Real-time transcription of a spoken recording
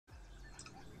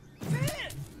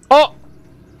Oh!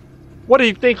 What do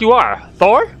you think you are,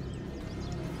 Thor?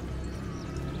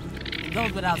 It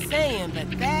goes without saying, but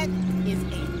that is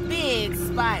a big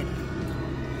spider.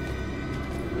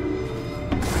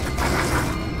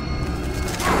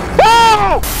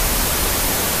 Oh!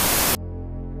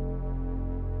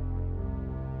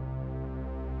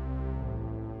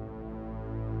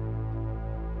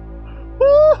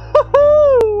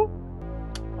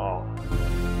 Oh.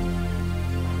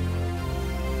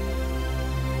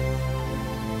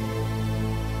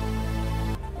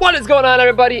 What is going on,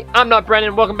 everybody? I'm not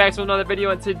Brennan. Welcome back to another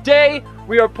video, and today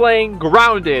we are playing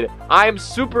Grounded. I'm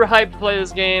super hyped to play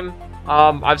this game.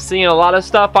 I've seen a lot of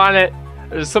stuff on it.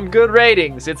 There's some good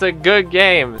ratings. It's a good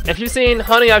game. If you've seen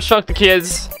Honey, I've Shrunk the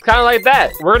Kids, kind of like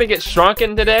that. We're gonna get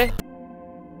shrunken today.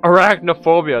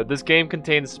 Arachnophobia. This game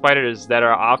contains spiders that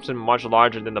are often much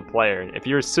larger than the player. If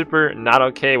you're super not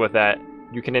okay with that,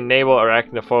 you can enable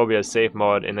Arachnophobia safe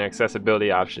mode in the accessibility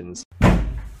options.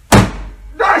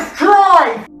 Nice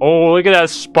try! Oh, look at that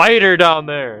spider down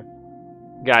there.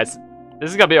 Guys, this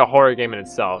is gonna be a horror game in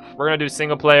itself. We're gonna do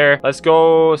single player. Let's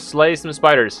go slay some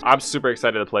spiders. I'm super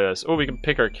excited to play this. Oh, we can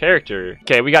pick our character.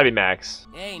 Okay, we gotta be Max.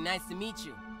 Hey, nice to meet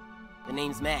you. The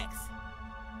name's Max.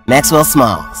 Maxwell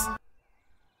Smalls.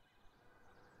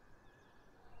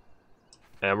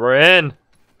 And we're in.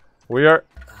 We are...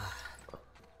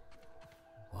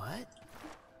 What?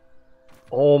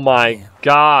 Oh my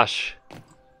gosh.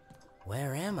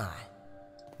 Where am I?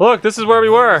 Look, this is where we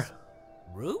were.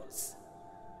 Roots?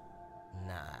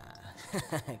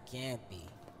 Nah, can't be.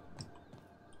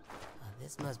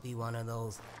 This must be one of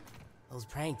those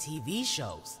prank TV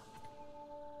shows.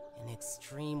 An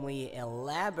extremely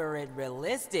elaborate,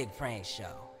 realistic prank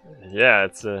show. Yeah,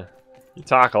 it's a... You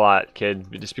talk a lot, kid.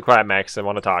 Just be quiet, Max. I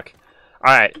want to talk.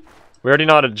 Alright. We already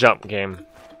know how to jump game.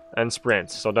 And sprint.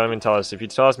 So don't even tell us. If you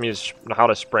tell us how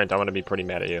to sprint, I'm going to be pretty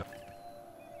mad at you.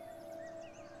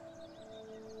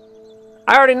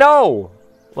 I already know!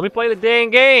 Let me play the dang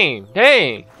game.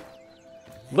 Dang!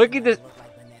 Look at this.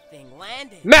 Like when that thing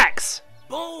landed. Max!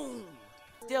 Boom!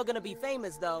 Still gonna be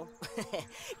famous though.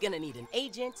 Gonna need an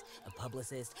agent, a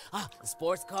publicist, a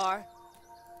sports car.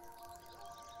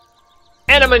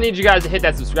 And I'm gonna need you guys to hit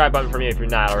that subscribe button for me if you're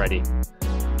not already.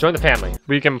 Join the family.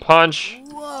 We can punch.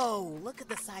 Whoa, look at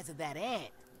the size of that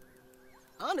ant.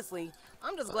 Honestly,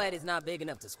 I'm just glad it's not big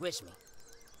enough to squish me.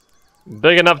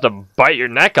 Big enough to bite your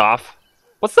neck off.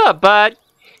 What's up, bud?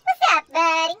 What's up,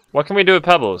 buddy? What can we do with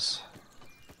pebbles?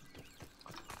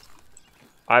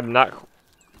 I'm not...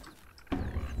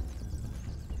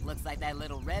 Looks like that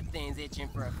little red thing's itching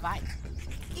for a fight.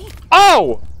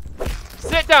 Oh!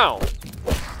 Sit down!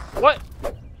 What?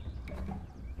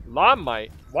 Lawn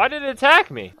mite? Why did it attack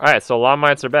me? Alright, so lawn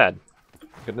mites are bad.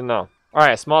 Good to know.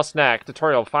 Alright, small snack.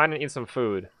 Tutorial. Find and eat some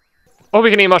food. Oh, we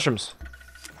can eat mushrooms.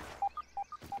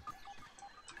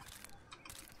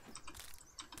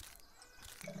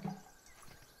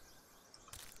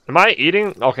 Am I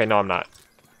eating? Okay, no, I'm not.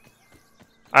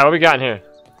 Alright, what we got in here?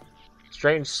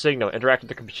 Strange signal. Interact with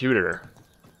the computer.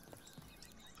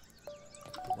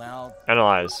 Well,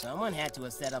 Analyze. someone had to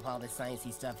have set up all this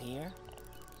sciencey stuff here.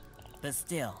 But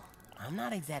still, I'm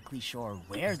not exactly sure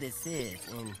where this is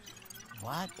and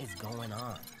what is going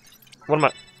on. What am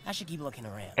I? I should keep looking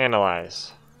around.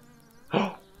 Analyze.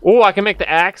 Oh, I can make the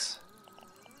axe.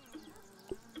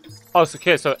 Oh, so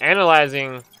okay, so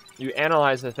analyzing, you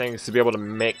analyze the things to be able to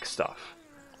make stuff.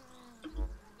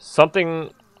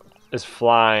 Something is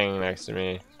flying next to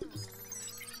me.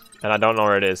 And I don't know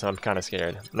where it is, so I'm kind of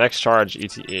scared. Next charge,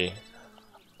 ETE.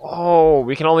 Oh,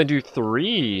 we can only do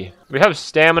 3. We have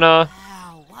stamina.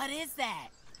 Wow, what is that?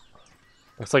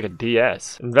 Looks like a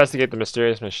DS. Investigate the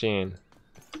mysterious machine.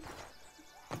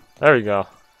 There we go.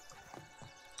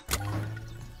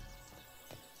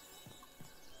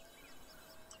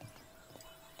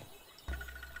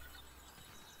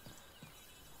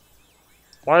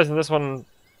 Why isn't this one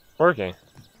working?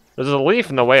 There's a leaf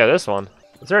in the way of this one.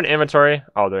 Is there an inventory?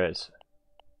 Oh, there is.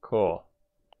 Cool.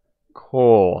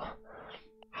 Cool.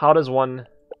 How does one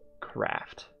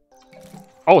craft?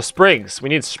 Oh, sprigs. We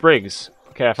need sprigs.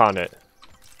 Okay, I found it.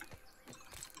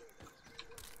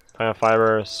 Plant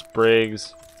fiber,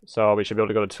 sprigs. So we should be able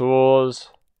to go to tools.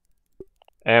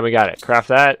 And we got it. Craft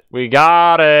that. We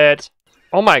got it.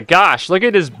 Oh my gosh, look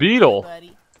at this beetle.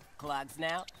 Buddy, clogs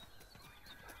now.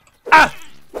 Ah!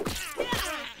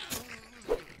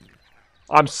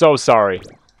 I'm so sorry.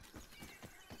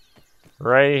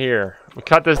 Right here. We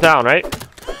cut this down, right?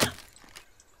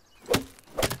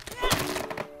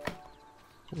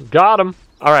 Got him.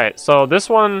 Alright, so this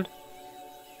one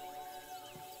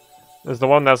is the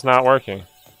one that's not working.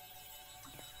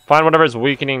 Find whatever's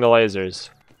weakening the lasers.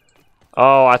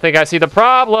 Oh, I think I see the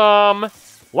problem.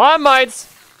 Lawn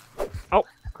mites. Oh,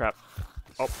 crap.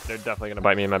 Oh, they're definitely gonna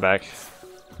bite me in my back.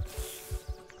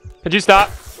 Could you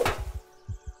stop?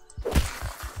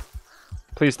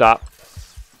 Please stop.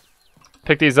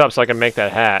 Pick these up so I can make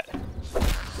that hat.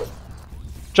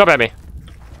 Jump at me.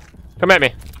 Come at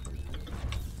me.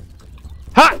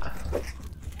 Ha!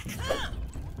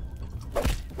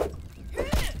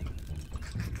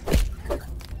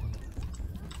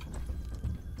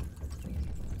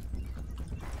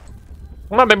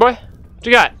 Come on, big boy. What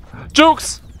you got?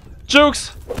 Jukes!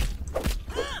 Jukes!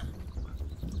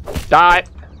 Die!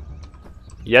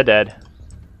 You're dead.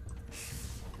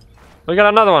 We got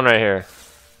another one right here.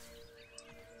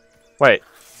 Wait.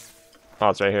 Oh,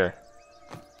 it's right here.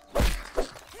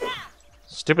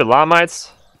 Stupid lawn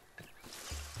mites.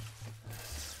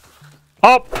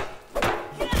 Oh!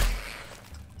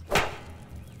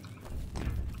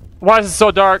 Why is it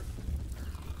so dark?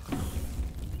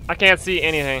 I can't see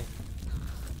anything.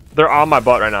 They're on my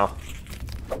butt right now.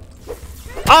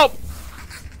 Oh!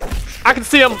 I can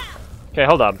see them! Okay,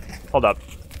 hold up. Hold up.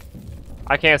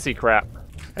 I can't see crap.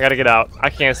 I gotta get out. I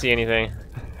can't see anything.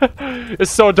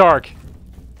 It's so dark.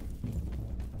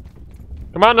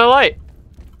 Come on, the light.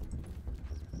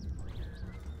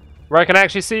 Where I can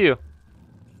actually see you.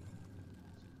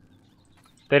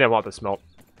 They didn't want the smoke.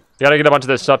 You gotta get a bunch of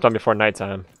this stuff done before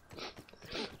nighttime.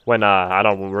 When, I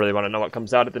don't really want to know what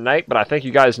comes out at the night, but I think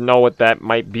you guys know what that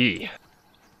might be.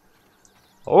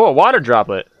 Oh, a water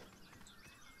droplet.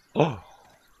 Oh.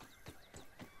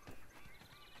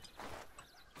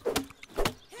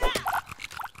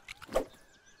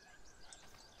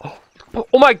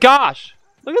 Oh my gosh!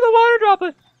 Look at the water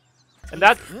droplet!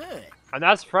 And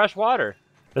that's fresh water.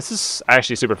 This is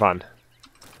actually super fun.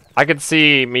 I could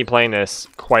see me playing this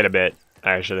quite a bit,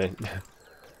 actually.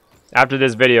 After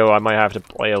this video, I might have to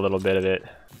play a little bit of it.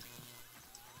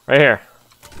 Right here.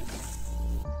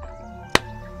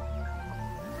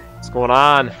 What's going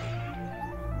on?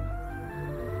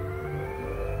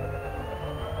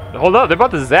 Hold up, they're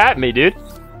about to zap me, dude.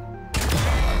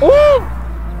 Woo!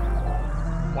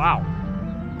 Wow.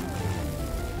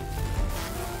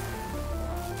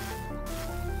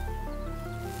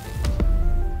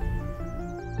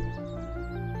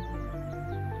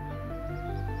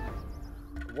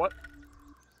 What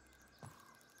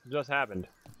just happened?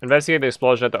 Investigate the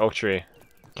explosion at the oak tree.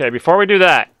 Okay, before we do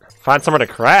that, find somewhere to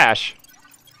crash.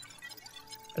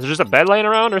 Is there just a bed laying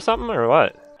around or something, or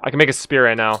what? I can make a spear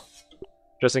right now.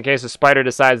 Just in case a spider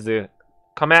decides to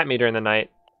come at me during the night.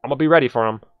 I'm gonna be ready for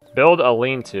him. Build a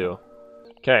lean-to.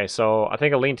 Okay, so I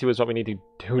think a lean-to is what we need to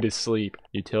do to sleep.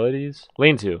 Utilities?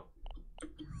 Lean-to.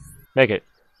 Make it.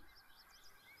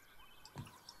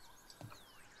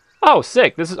 Oh,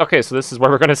 sick. This is okay, so this is where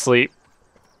we're gonna sleep.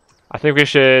 I think we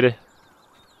should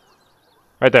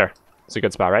right there. It's a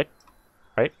good spot, right?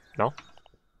 Right? No?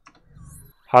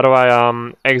 How do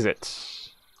I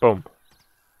exit? Boom.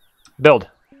 Build.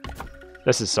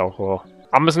 This is so cool.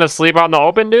 I'm just gonna sleep out in the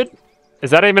open, dude?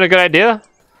 Is that even a good idea?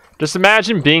 Just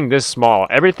imagine being this small.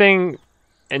 Everything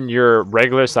in your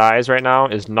regular size right now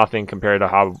is nothing compared to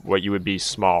what you would be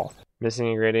small. Missing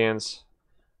ingredients.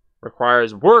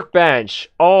 Requires workbench.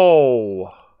 Oh,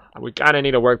 we kind of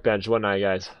need a workbench, wouldn't I,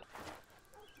 guys?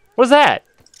 What's that?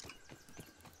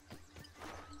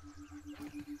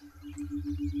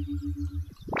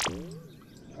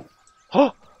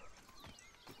 Oh,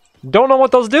 don't know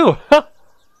what those do.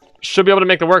 Should be able to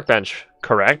make the workbench,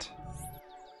 correct?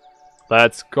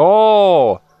 Let's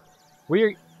go.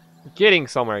 We're getting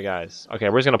somewhere, guys. Okay,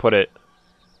 we're just gonna put it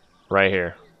right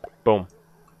here. Boom,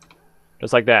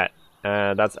 just like that.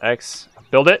 And that's X.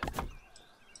 Build it.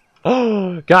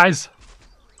 Oh, guys.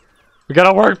 We got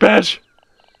a workbench.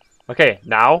 Okay,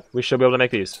 now we should be able to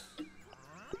make these.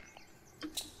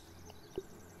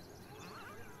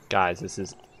 Guys, this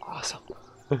is awesome.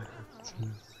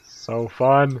 So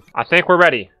fun. I think we're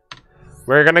ready.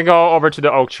 We're gonna go over to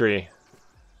the oak tree.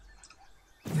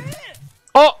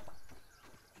 Oh!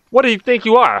 What do you think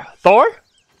you are? Thor?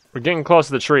 We're getting close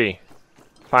to the tree.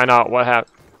 Find out what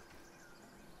happened.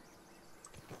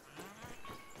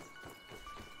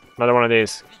 Another one of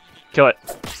these. Kill it.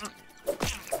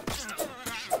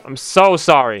 I'm so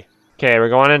sorry. Okay, we're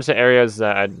going into areas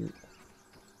that I'm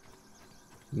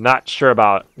not sure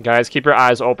about. Guys, keep your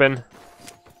eyes open.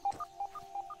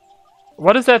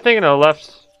 What is that thing in the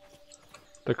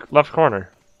left corner?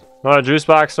 Another juice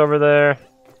box over there.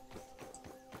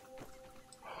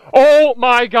 Oh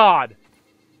my god!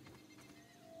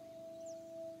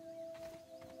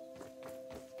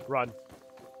 Run.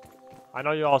 I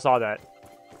know you all saw that.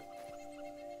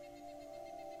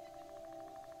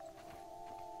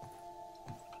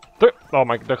 Oh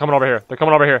my, they're coming over here. They're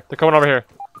coming over here. They're coming over here.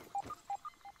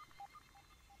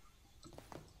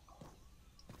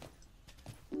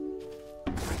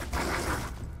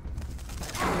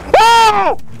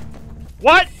 Whoa!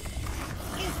 What?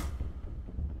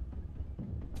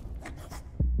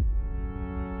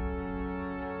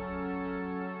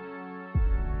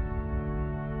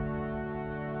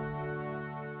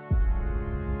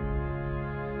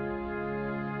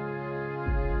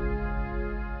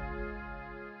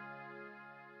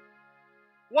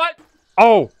 What?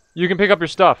 Oh, you can pick up your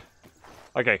stuff.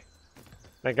 Okay.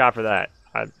 Thank God for that.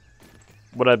 I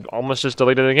would have almost just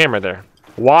deleted the game right there.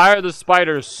 Why are the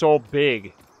spiders so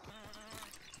big?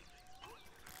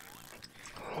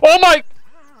 Oh my!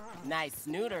 Nice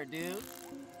snooter, dude.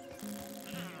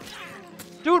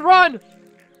 Dude, run!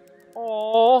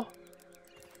 Oh.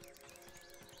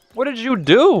 What did you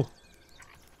do?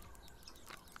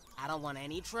 I don't want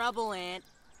any trouble, Ant.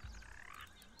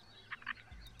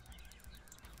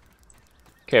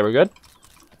 Okay, we're good.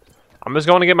 I'm just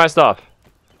going to get my stuff.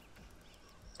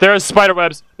 There's spider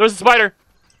webs. There's a spider.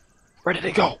 Where did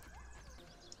it go?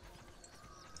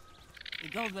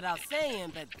 It goes without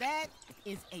saying, but that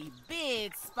is a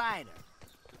big spider.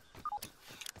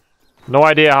 No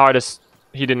idea how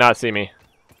he did not see me.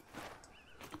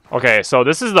 Okay, so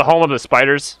this is the home of the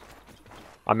spiders.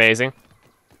 Amazing.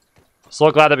 So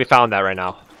glad that we found that right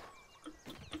now.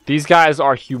 These guys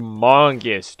are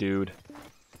humongous, dude.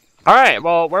 Alright,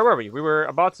 well, where were we? We were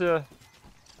about to...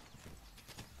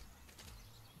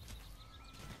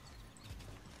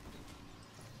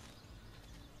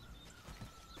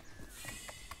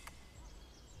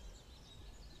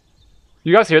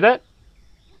 You guys hear that?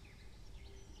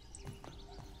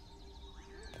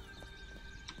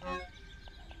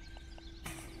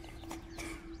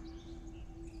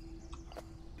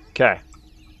 Okay.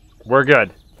 We're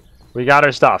good. We got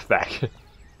our stuff back.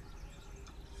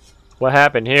 What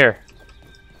happened here?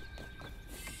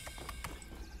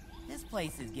 This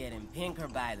place is getting pinker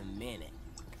by the minute.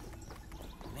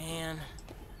 Man.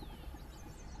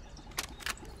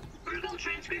 Verbal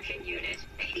transcription unit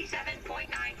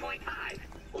 87.9.5.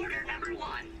 Order number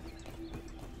 1.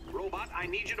 Robot, I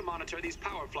need you to monitor these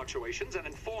power fluctuations and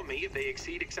inform me if they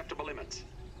exceed acceptable limits.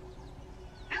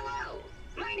 Hello,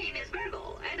 my name is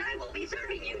Burgle, and I will be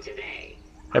serving you today.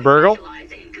 Hey, Burgle. I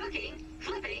specialize in cooking,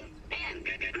 flipping, and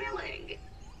grilling.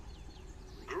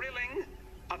 Grilling?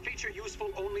 A feature useful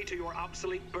only to your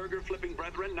obsolete burger-flipping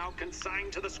brethren now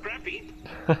consigned to the scrap heap?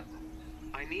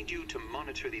 I need you to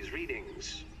monitor these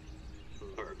readings,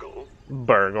 Burgle.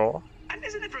 Burgle. And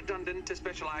isn't it redundant to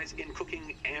specialize in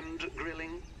cooking and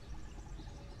grilling?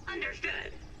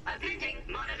 Understood. Appending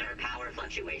monitor power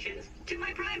fluctuations to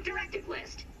my prime directive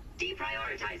list.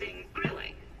 Deprioritizing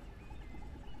grilling.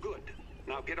 Good.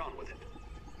 Now get on with it.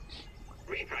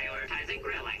 Reprioritizing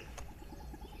grilling.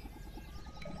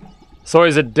 So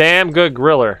he's a damn good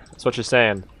griller. That's what you're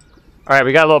saying. Alright,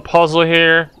 we got a little puzzle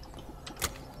here.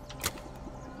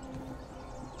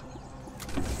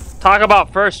 Talk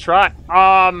about first try.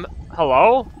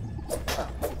 Hello?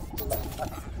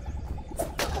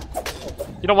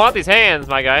 You don't want these hands,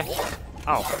 my guy.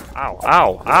 Ow, ow,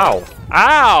 ow, ow,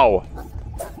 ow!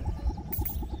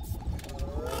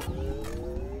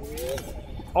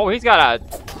 Oh, he's got a...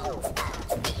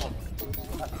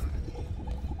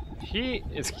 He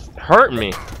is hurting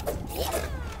me.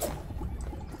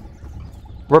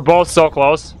 We're both so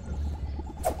close.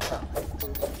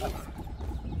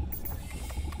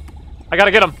 I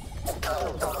gotta get him.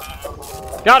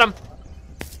 Got him.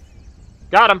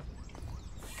 Got him.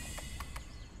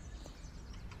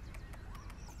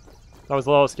 I was a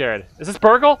little scared. Is this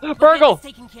Burgle? Burgle!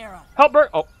 Taken care of. Help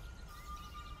Oh.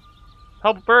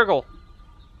 Help Burgle.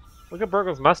 Look at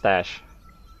Burgle's mustache.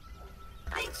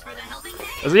 Thanks for the helping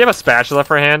hand. Does he have a spatula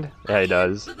for a hand? Yeah, he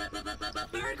does.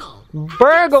 Burgle.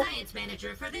 Burgle! Science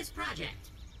manager for this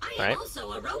project. I am Right.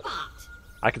 also a robot.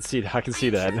 I can see that. I'm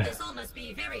sure this all must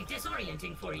be very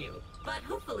disorienting for you, but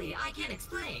hopefully I can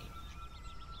explain.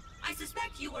 I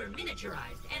suspect you were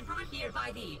miniaturized and brought here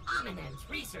by the eminent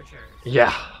researchers.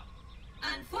 Yeah.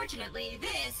 Unfortunately,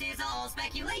 this is all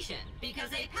speculation,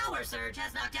 because a power surge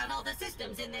has knocked out all the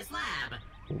systems in this lab.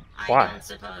 Why? I don't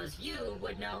suppose you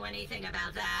would know anything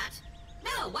about that.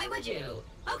 No, why would you?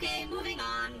 Okay, moving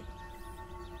on.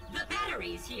 The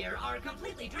batteries here are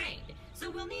completely drained, so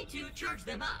we'll need to charge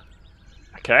them up.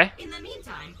 Okay. In the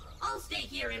meantime, I'll stay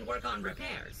here and work on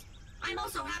repairs. I'm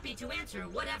also happy to answer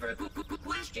whatever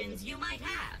questions you might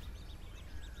have.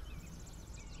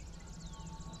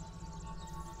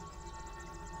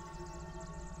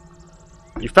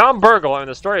 You found Burgle, and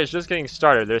the story is just getting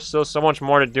started. There's still so much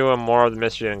more to do and more of the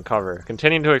mystery to uncover.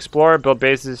 Continuing to explore, build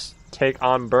bases, take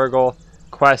on Burgle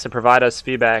quests, and provide us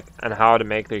feedback on how to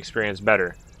make the experience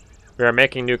better. We are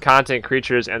making new content,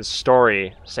 creatures, and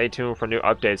story. Stay tuned for new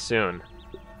updates soon.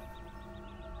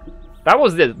 That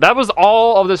was it. That was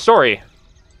all of the story.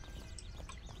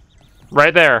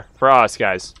 Right there for us,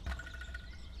 guys.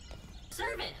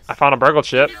 Service. I found a Burgle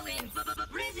chip. You know, in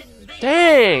prison, they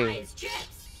Dang. prize chips.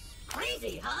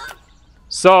 Crazy, huh?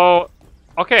 So,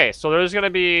 okay, so there's gonna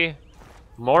be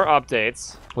more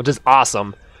updates, which is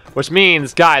awesome. Which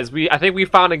means, guys, I think we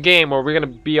found a game where we're gonna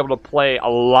be able to play a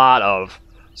lot of.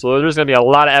 So there's gonna be a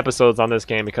lot of episodes on this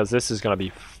game because this is gonna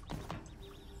be.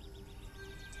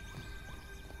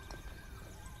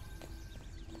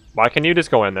 Why can you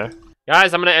just go in there?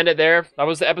 Guys, I'm gonna end it there. That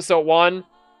was episode 1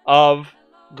 of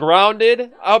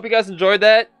Grounded. I hope you guys enjoyed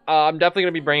that. I'm definitely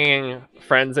gonna be bringing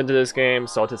friends into this game.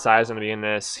 So Tesai's gonna be in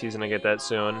this. He's gonna get that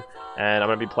soon, and I'm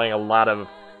gonna be playing a lot of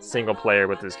single player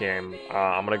with this game.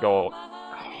 I'm gonna go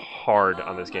hard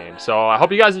on this game. So I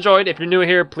hope you guys enjoyed. If you're new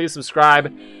here, please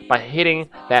subscribe by hitting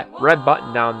that red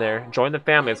button down there. Join the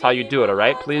family. That's how you do it. All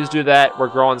right, please do that. We're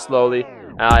growing slowly.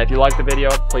 If you like the video,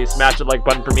 please smash the like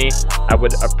button for me. I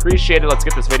would appreciate it. Let's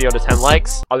get this video to 10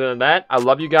 likes. Other than that, I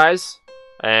love you guys,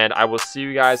 and I will see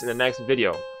you guys in the next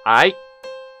video. All right.